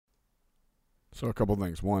So a couple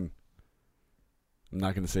things. One, I'm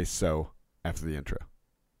not going to say so after the intro.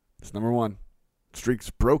 It's number one. Streak's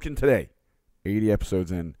broken today. 80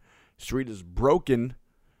 episodes in. Streak is broken.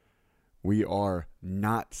 We are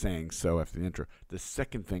not saying so after the intro. The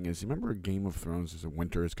second thing is, you remember Game of Thrones is a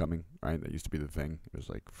winter is coming, right? That used to be the thing. It was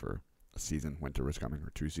like for a season, winter was coming,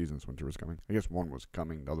 or 2 seasons, winter was coming. I guess one was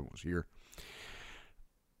coming, the other one was here.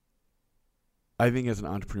 I think as an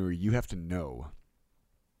entrepreneur, you have to know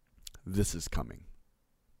this is coming.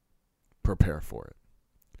 Prepare for it.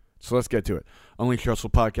 So let's get to it. Unleash Your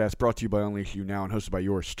Hustle Podcast, brought to you by Unleash You Now and hosted by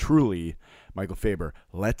yours truly, Michael Faber.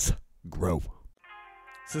 Let's grow.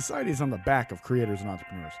 Society is on the back of creators and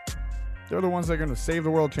entrepreneurs. They're the ones that are going to save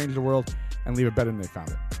the world, change the world, and leave it better than they found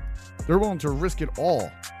it. They're willing to risk it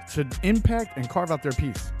all to impact and carve out their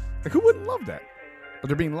piece. Like, who wouldn't love that? But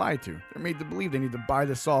they're being lied to. They're made to believe they need to buy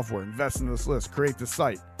this software, invest in this list, create this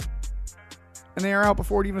site. And they are out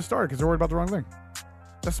before it even started because they're worried about the wrong thing.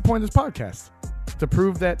 That's the point of this podcast. To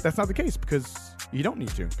prove that that's not the case, because you don't need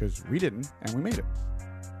to, because we didn't, and we made it.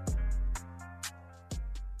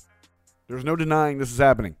 There's no denying this is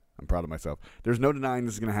happening. I'm proud of myself. There's no denying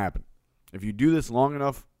this is going to happen. If you do this long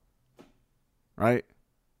enough, right,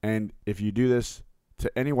 and if you do this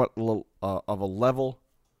to any of a level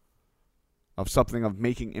of something, of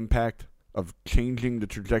making impact, of changing the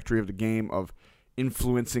trajectory of the game, of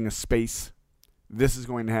influencing a space, this is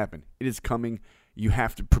going to happen. It is coming. You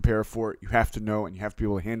have to prepare for it. You have to know, and you have to be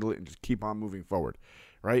able to handle it and just keep on moving forward,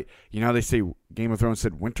 right? You know how they say Game of Thrones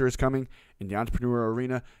said winter is coming? In the entrepreneur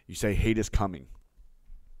arena, you say hate is coming.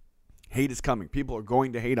 Hate is coming. People are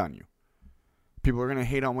going to hate on you. People are going to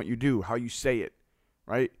hate on what you do, how you say it,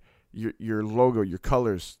 right? Your logo, your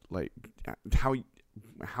colors, like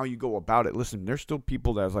how you go about it. Listen, there's still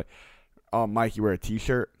people that's like, oh, Mike, you wear a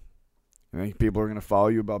T-shirt? And then people are going to follow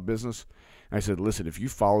you about business. I said, listen, if you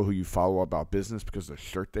follow who you follow about business because of the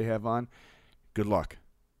shirt they have on, good luck.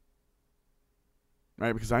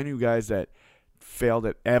 Right? Because I knew guys that failed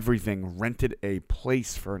at everything, rented a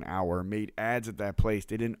place for an hour, made ads at that place.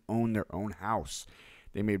 They didn't own their own house.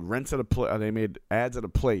 They made they made ads at a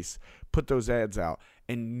place, put those ads out,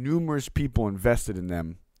 and numerous people invested in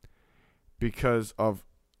them because of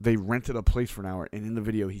they rented a place for an hour. And in the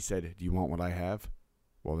video, he said, do you want what I have?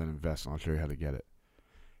 Well, then invest, and I'll show you how to get it.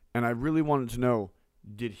 And I really wanted to know,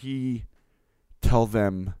 did he tell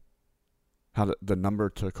them how the number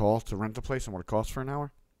to call to rent a place and what it costs for an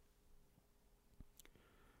hour?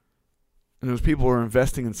 And those people are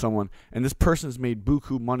investing in someone, and this person's made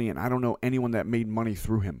buku money, and I don't know anyone that made money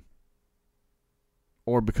through him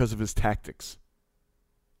or because of his tactics.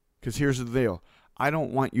 Because here's the deal. I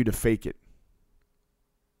don't want you to fake it.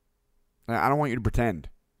 I don't want you to pretend.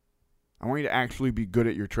 I want you to actually be good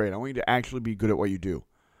at your trade. I want you to actually be good at what you do.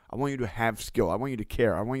 I want you to have skill. I want you to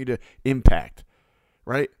care. I want you to impact,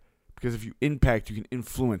 right? Because if you impact, you can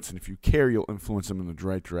influence. And if you care, you'll influence them in the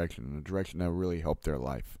right direction, in the direction that will really help their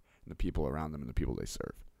life and the people around them and the people they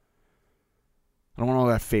serve. I don't want all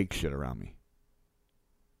that fake shit around me.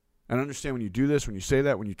 And I understand when you do this, when you say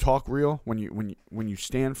that, when you talk real, when you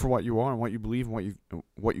stand for what you are and what you believe and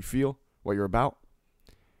what you feel, what you're about,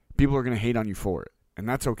 people are going to hate on you for it. And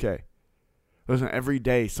that's okay. Listen, every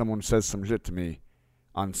day someone says some shit to me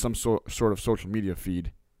on some sort of social media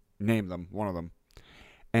feed, name them, one of them,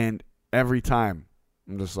 and every time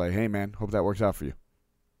I'm just like, hey man, hope that works out for you.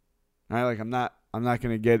 All right, like I'm not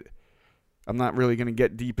really gonna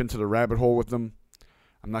get deep into the rabbit hole with them.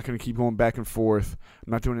 I'm not gonna keep going back and forth.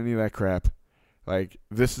 I'm not doing any of that crap. Like,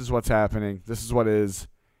 this is what's happening. This is what is.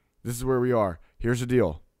 This is where we are. Here's the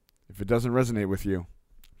deal. If it doesn't resonate with you,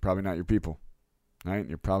 probably not your people. All right,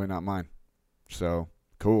 you're probably not mine. So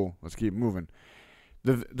cool. Let's keep moving.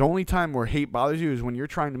 The only time where hate bothers you is when you're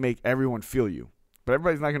trying to make everyone feel you. But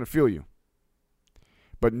everybody's not going to feel you.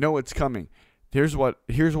 But know it's coming. Here's what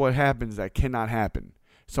happens that cannot happen.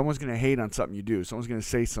 Someone's going to hate on something you do. Someone's going to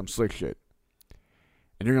say some slick shit.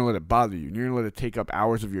 And you're going to let it bother you. And you're going to let it take up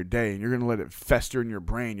hours of your day. And you're going to let it fester in your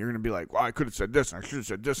brain. You're going to be like, well, I could have said this. And I should have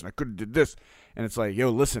said this. And I could have did this. And it's like, yo,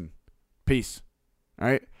 listen. Peace. All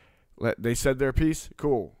right? They said their piece.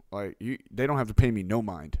 Cool. Like, they don't have to pay me no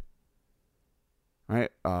mind. Right?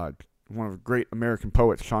 One of the great American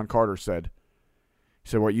poets, Sean Carter, said,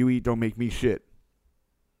 what you eat don't make me shit.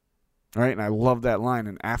 All right? And I love that line.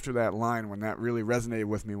 And after that line, when that really resonated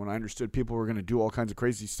with me, when I understood people were going to do all kinds of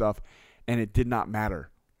crazy stuff, and it did not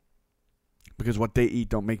matter. Because what they eat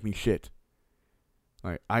don't make me shit.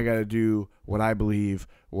 Like, I got to do what I believe,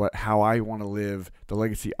 how I want to live, the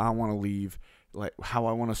legacy I want to leave, like how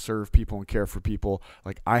I want to serve people and care for people.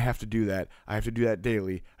 Like, I have to do that. I have to do that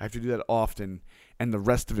daily. I have to do that often. And the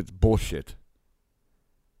rest of it's bullshit.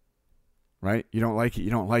 right? You don't like it, you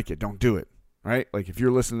don't like it. Don't do it, right? Like if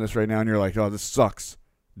you're listening to this right now and you're like, oh, this sucks,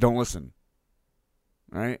 don't listen,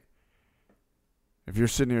 right? If you're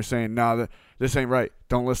sitting here saying, no, this ain't right,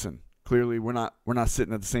 don't listen. Clearly, we're not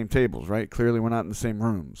sitting at the same tables, right? Clearly, we're not in the same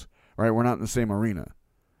rooms, right? We're not in the same arena.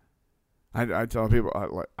 I tell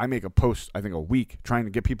people, I make a post, I think, a week trying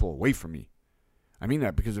to get people away from me. I mean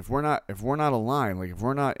that because if we're not aligned, like if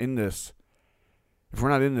we're not in this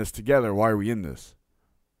together, why are we in this?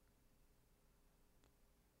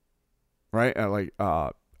 Right?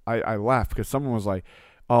 I laughed because someone was like,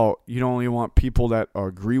 "Oh, you only want people that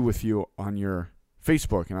agree with you on your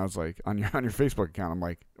Facebook," and I was like, "On your Facebook account." I'm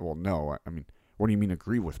like, "Well, no. I mean, what do you mean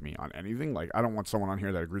agree with me on anything? Like, I don't want someone on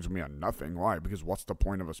here that agrees with me on nothing. Why? Because what's the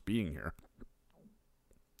point of us being here?"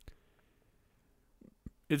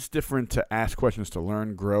 It's different to ask questions, to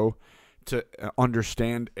learn, grow, to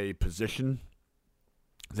understand a position,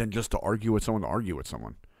 than just to argue with someone, or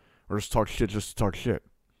just talk shit just to talk shit.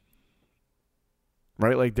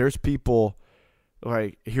 Right? Like, there's people,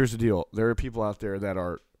 like, here's the deal. There are people out there that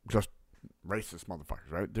are just racist motherfuckers,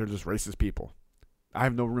 right? They're just racist people. I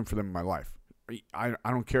have no room for them in my life. I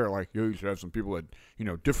don't care, like, you should have some people that,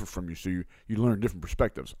 differ from you, so you learn different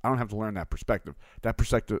perspectives. I don't have to learn that perspective. That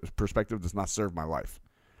perspective does not serve my life.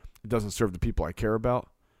 It doesn't serve the people I care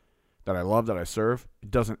about, that I love, that I serve.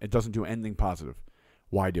 It doesn't do anything positive.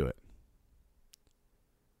 Why do it?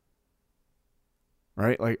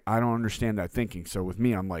 Right? Like, I don't understand that thinking. So with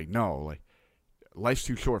me, I'm like, no, like, life's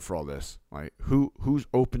too short for all this. Like, who's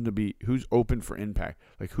open for impact?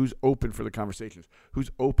 Like, who's open for the conversations?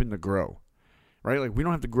 Who's open to grow? Right? Like, we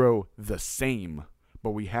don't have to grow the same,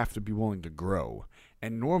 but we have to be willing to grow.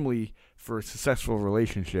 And normally, for a successful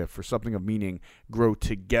relationship, for something of meaning, grow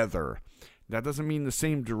together. That doesn't mean the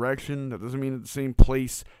same direction. That doesn't mean the same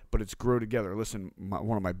place, but it's grow together. Listen,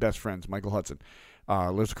 one of my best friends, Michael Hudson,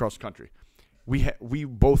 lives across the country. We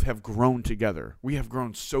both have grown together. We have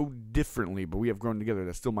grown so differently, but we have grown together.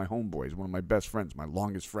 That's still my homeboy. He's one of my best friends, my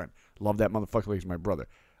longest friend. Love that motherfucker like he's my brother.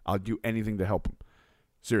 I'll do anything to help him.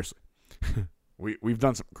 Seriously. We've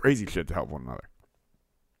done some crazy shit to help one another.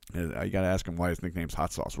 I got to ask him why his nickname's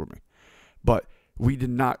Hot Sauce with me. But we did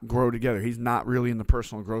not grow together. He's not really in the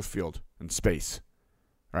personal growth field and space,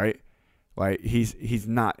 right? Like, he's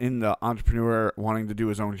not in the entrepreneur wanting to do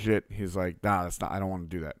his own shit. He's like, nah, that's not. I don't want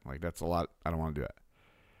to do that. Like, that's a lot. I don't want to do that,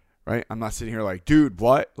 right? I'm not sitting here like, dude,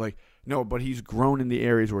 what? Like, no, but he's grown in the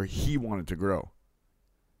areas where he wanted to grow,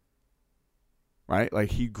 right?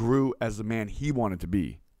 Like, he grew as the man he wanted to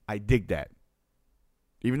be. I dig that.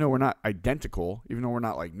 Even though we're not identical, even though we're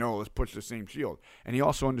not like, no, let's push the same shield. And he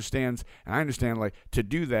also understands, and I understand, like, to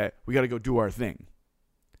do that, we got to go do our thing.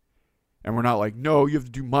 And we're not like, no, you have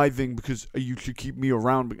to do my thing because you should keep me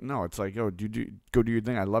around. But no, it's like, go do your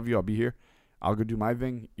thing. I love you. I'll be here. I'll go do my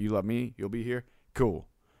thing. You love me. You'll be here. Cool.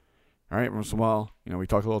 All right. Once in a while, we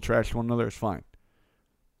talk a little trash to one another. It's fine.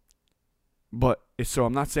 But so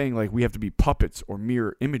I'm not saying like we have to be puppets or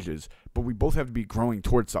mirror images, but we both have to be growing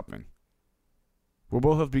towards something. We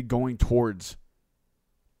both have to be going towards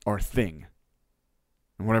our thing,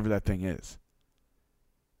 and whatever that thing is.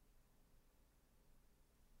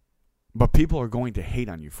 But people are going to hate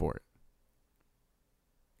on you for it.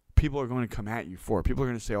 People are going to come at you for it. People are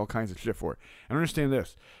going to say all kinds of shit for it. And understand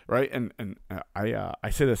this, right? And I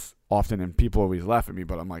say this often, and people always laugh at me.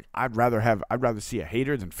 But I'm like, I'd rather see a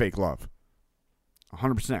hater than fake love.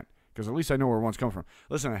 100%, because at least I know where one's coming from.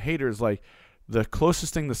 Listen, a hater is like the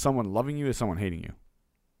closest thing to someone loving you is someone hating you.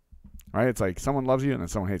 Right? It's like someone loves you and then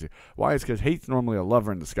someone hates you. Why? It's because hate's normally a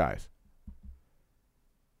lover in disguise.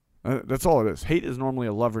 That's all it is. Hate is normally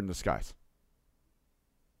a lover in disguise.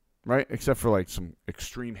 Right? Except for like some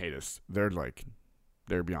extreme haters. They're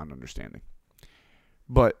beyond understanding.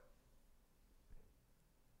 But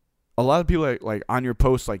a lot of people like on your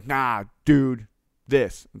posts like, nah, dude,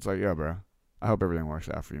 this. It's like, yeah, bro. I hope everything works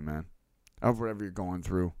out for you, man. I hope whatever you're going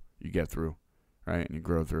through, you get through. Right? And you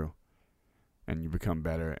grow through. And you become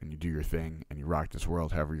better and you do your thing and you rock this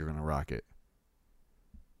world however you're going to rock it.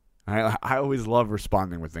 I always love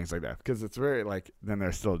responding with things like that because it's very like, then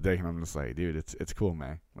they're still digging. I'm just like, dude, it's cool,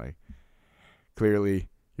 man. Like, clearly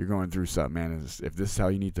you're going through something, man. If this is how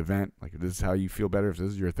you need to vent, like if this is how you feel better, if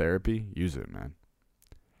this is your therapy, use it, man.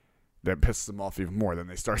 That pisses them off even more than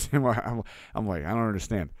they start saying, I'm like, I don't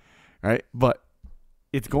understand. Right? But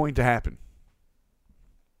it's going to happen.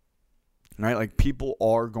 Right? Like, people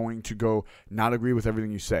are going to go not agree with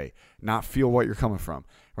everything you say, not feel what you're coming from,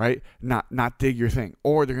 right? Not dig your thing.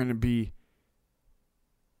 Or they're going to be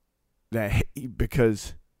that hate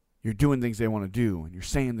because you're doing things they want to do and you're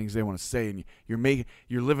saying things they want to say and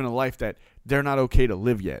you're living a life that they're not okay to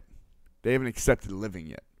live yet. They haven't accepted living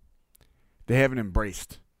yet. they haven't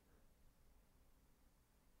embraced.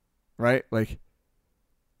 Right? Like,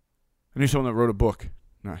 I knew someone that wrote a book.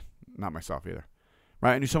 No, not myself either.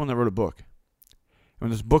 Right? I knew someone that wrote a book. And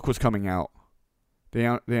when this book was coming out, they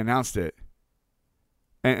announced it.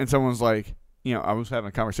 And someone's like, I was having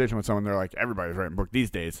a conversation with someone. They're like, everybody's writing a book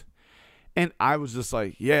these days. And I was just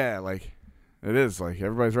like, yeah, like, it is. Like,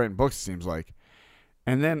 everybody's writing books, it seems like.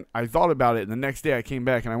 And then I thought about it, and the next day I came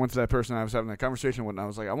back, and I went to that person I was having that conversation with, and I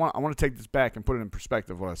was like, I want to take this back and put it in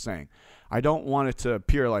perspective, what I was saying. I don't want it to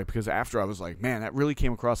appear like, because after I was like, man, that really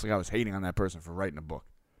came across like I was hating on that person for writing a book.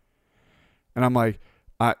 And I'm like,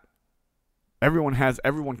 everyone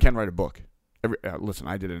can write a book. Listen,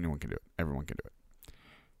 I did it, anyone can do it. Everyone can do it.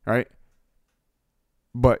 All right?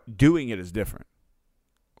 But doing it is different.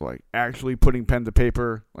 Like, actually putting pen to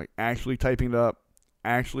paper, like, actually typing it up,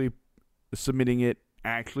 actually submitting it,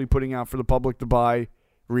 actually putting out for the public to buy,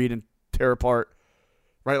 read, and tear apart,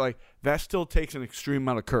 right? Like, that still takes an extreme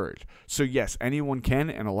amount of courage. So, yes, anyone can,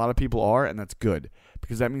 and a lot of people are, and that's good,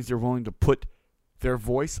 because that means they're willing to put their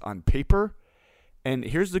voice on paper. And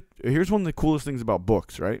here's one of the coolest things about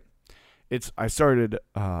books, right? I started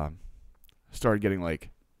getting, like,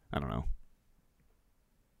 I don't know,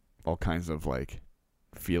 all kinds of, like,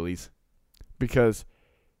 feelies, because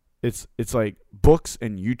it's like books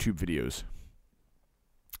and YouTube videos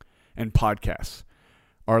and podcasts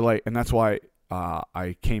are like, and that's why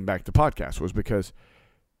I came back to podcasts, was because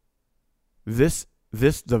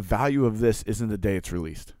the value of this isn't the day it's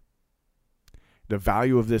released. The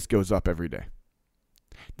value of this goes up every day.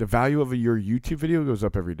 The value of your YouTube video goes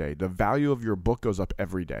up every day. The value of your book goes up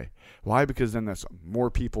every day. Why? Because then that's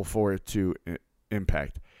more people for it to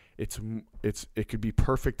impact. It could be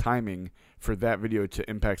perfect timing for that video to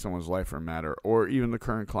impact someone's life or matter, or even the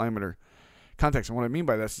current climate or context. And what I mean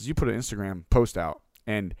by this is you put an Instagram post out,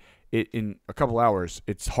 and in a couple hours,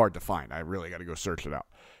 it's hard to find. I really got to go search it out,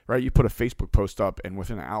 right? You put a Facebook post up, and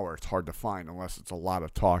within an hour, it's hard to find unless it's a lot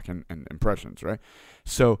of talk and impressions, right?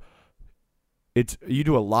 So you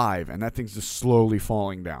do a live, and that thing's just slowly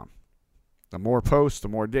falling down. The more posts, the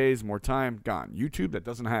more days, more time, gone. YouTube, that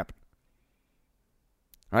doesn't happen.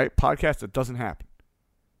 Right? Podcast, that doesn't happen.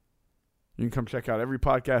 You can come check out every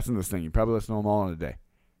podcast in this thing. You probably listen to them all in a day.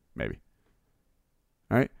 Maybe.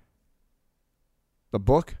 All right? The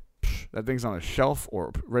book, that thing's on a shelf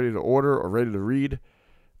or ready to order or ready to read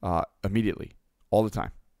immediately, all the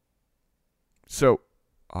time. So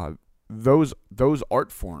those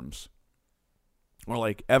art forms are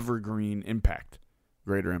like evergreen impact,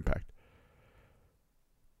 greater impact.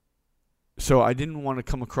 So I didn't want to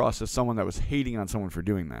come across as someone that was hating on someone for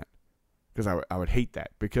doing that, because I would hate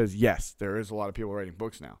that. Because, yes, there is a lot of people writing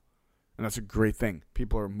books now, and that's a great thing.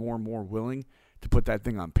 People are more and more willing to put that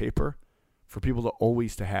thing on paper for people to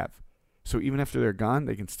always to have. So even after they're gone,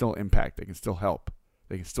 they can still impact. They can still help.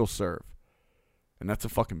 They can still serve. And that's a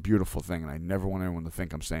fucking beautiful thing, and I never want anyone to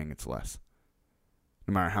think I'm saying it's less,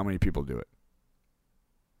 no matter how many people do it.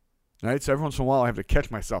 All right, so every once in a while I have to catch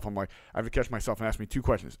myself. I have to catch myself and ask me two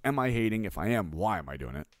questions. Am I hating? If I am, why am I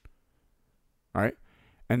doing it? All right?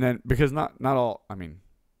 And then, because not all, I mean,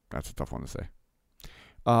 that's a tough one to say.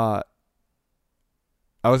 I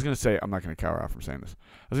was going to say, I'm not going to cower out from saying this.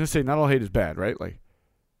 I was going to say, not all hate is bad, right? Like,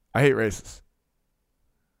 I hate racists.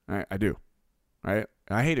 All right? I do. Right?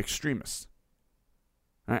 And I hate extremists.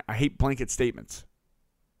 All right? I hate blanket statements.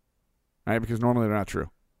 Right? Because normally they're not true.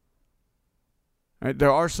 Right?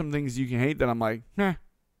 There are some things you can hate that I'm like, nah.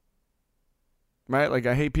 Right? Like,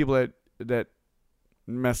 I hate people that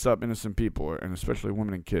mess up innocent people, and especially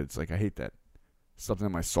women and kids. Like, I hate that. Something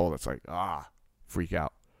in my soul that's like, freak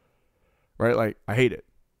out. Right? Like, I hate it.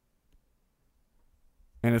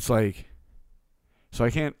 And it's like, so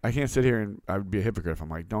I can't sit here and I would be a hypocrite if I'm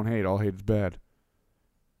like, don't hate, all hate is bad.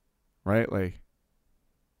 Right? Like,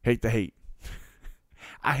 hate the hate.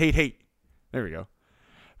 I hate hate. There we go.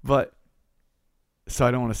 But, so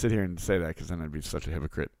I don't want to sit here and say that, because then I'd be such a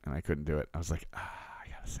hypocrite, and I couldn't do it. I was like, I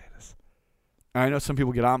got to say this. And I know some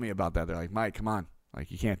people get on me about that. They're like, Mike, come on.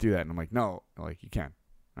 Like, you can't do that. And I'm like, no, like, you can.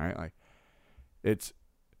 All right? Like,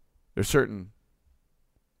 there's certain,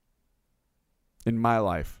 in my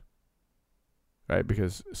life, right?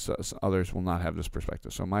 Because so others will not have this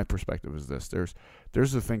perspective. So my perspective is this.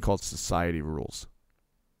 There's a thing called society rules.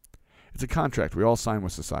 It's a contract we all sign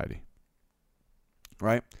with society,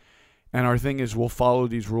 right? And our thing is, we'll follow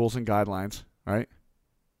these rules and guidelines, right?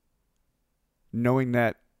 Knowing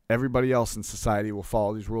that everybody else in society will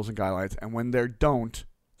follow these rules and guidelines, and when they don't,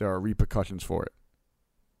 there are repercussions for it.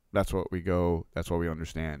 That's what we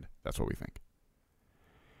understand. That's what we think.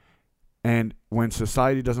 And when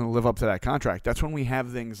society doesn't live up to that contract, that's when we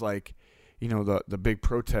have things like, the big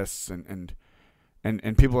protests and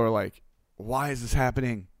And people are like, why is this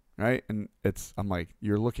happening? Right? And I'm like,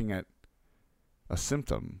 you're looking at a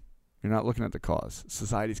symptom. You're not looking at the cause.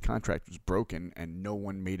 Society's contract was broken and no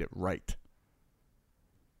one made it right.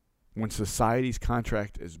 When society's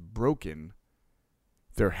contract is broken,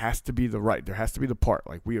 there has to be there has to be the part.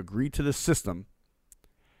 Like, we agreed to this system.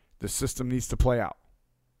 The system needs to play out.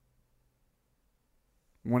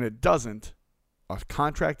 When it doesn't, a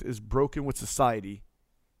contract is broken with society.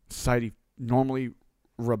 Society normally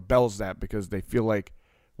rebels that because they feel like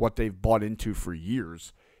what they've bought into for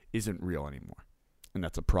years isn't real anymore. And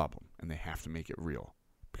that's a problem. And they have to make it real.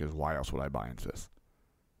 Because why else would I buy into this?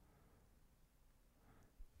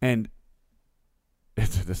 And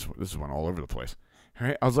this went all over the place. All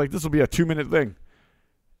right? I was like, this will be a 2-minute thing.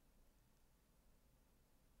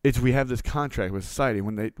 We have this contract with society.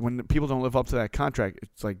 When the people don't live up to that contract,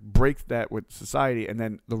 it's like break that with society, and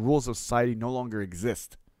then the rules of society no longer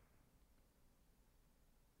exist.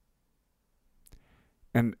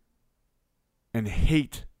 And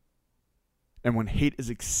hate, and when hate is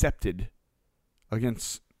accepted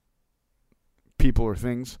against people or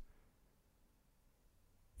things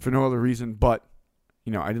for no other reason but,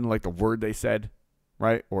 I didn't like the word they said,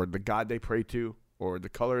 right? Or the God they pray to, or the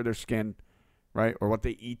color of their skin, right? Or what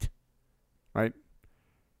they eat, right?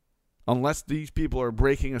 Unless these people are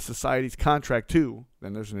breaking a society's contract too,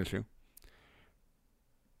 then there's an issue.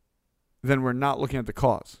 Then we're not looking at the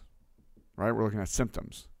cause, right? We're looking at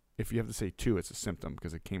symptoms. If you have to say two, it's a symptom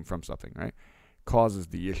because it came from something, right? Cause is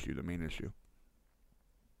the issue, the main issue.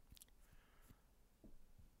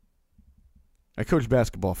 I coached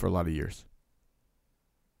basketball for a lot of years.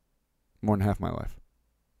 More than half my life.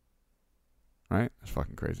 Right? That's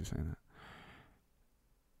fucking crazy saying that.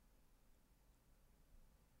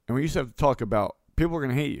 And we used to have to talk about people are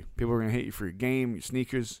going to hate you. People are going to hate you for your game, your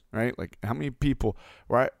sneakers, right? Like, how many people,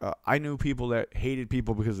 right? I knew people that hated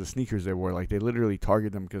people because of the sneakers they wore. Like, they literally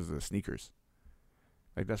targeted them because of the sneakers.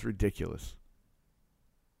 Like, that's ridiculous.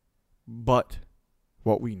 But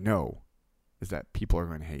what we know is that people are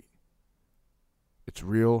going to hate. It's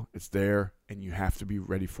real, it's there, and you have to be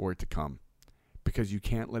ready for it to come. Because you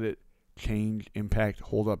can't let it change, impact,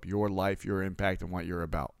 hold up your life, your impact, and what you're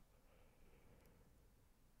about.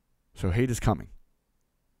 So hate is coming.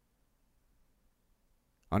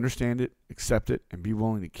 Understand it, accept it, and be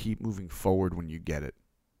willing to keep moving forward when you get it.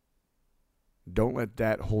 Don't let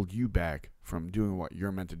that hold you back from doing what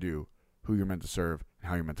you're meant to do, who you're meant to serve, and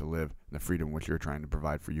how you're meant to live, and the freedom which you're trying to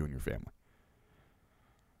provide for you and your family.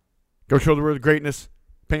 Go show the world greatness.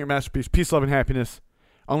 Paint your masterpiece. Peace, love, and happiness.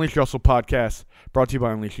 Unleash Your Hustle podcast, brought to you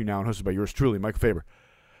by Unleash You Now and hosted by yours truly, Michael Faber.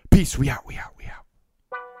 Peace. We out.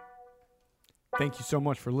 Thank you so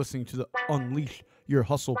much for listening to the Unleash Your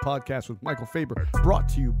Hustle podcast with Michael Faber, brought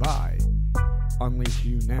to you by Unleash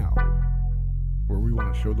You Now, where we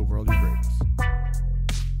want to show the world your greatness.